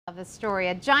The story,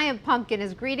 a giant pumpkin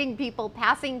is greeting people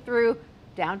passing through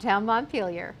downtown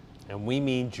Montpelier. And we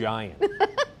mean giant. The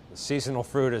seasonal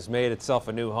fruit has made itself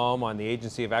a new home on the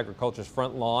Agency of Agriculture's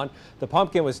front lawn. The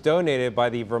pumpkin was donated by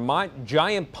the Vermont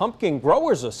Giant Pumpkin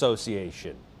Growers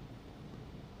Association.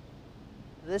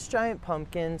 This giant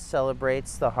pumpkin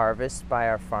celebrates the harvest by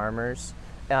our farmers.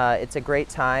 It's a great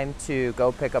time to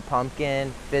go pick a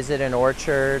pumpkin, visit an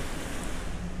orchard,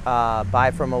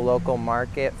 buy from a local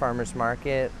market, farmer's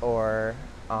market, or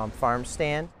farm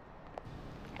stand.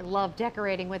 I love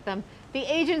decorating with them. The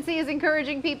agency is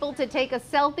encouraging people to take a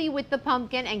selfie with the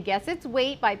pumpkin and guess its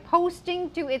weight by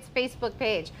posting to its Facebook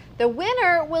page. The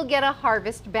winner will get a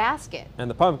harvest basket. And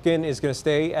the pumpkin is going to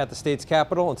stay at the state's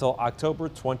capital until October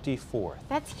 24th.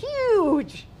 That's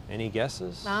huge. Any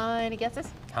guesses? Any guesses?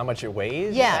 How much it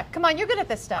weighs? Yeah, come on, you're good at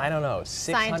this stuff. I don't know,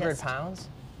 600 Scientist. pounds?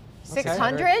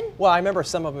 600? Well, I remember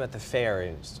some of them at the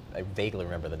fair. I vaguely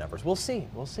remember the numbers. We'll see.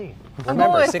 We'll see. I'm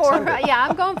Remember, going 600. yeah,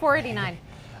 I'm going 489.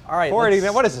 All right.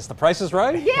 489. What is this? The Price is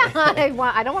Right? Yeah,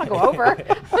 I don't want to go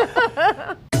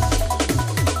over.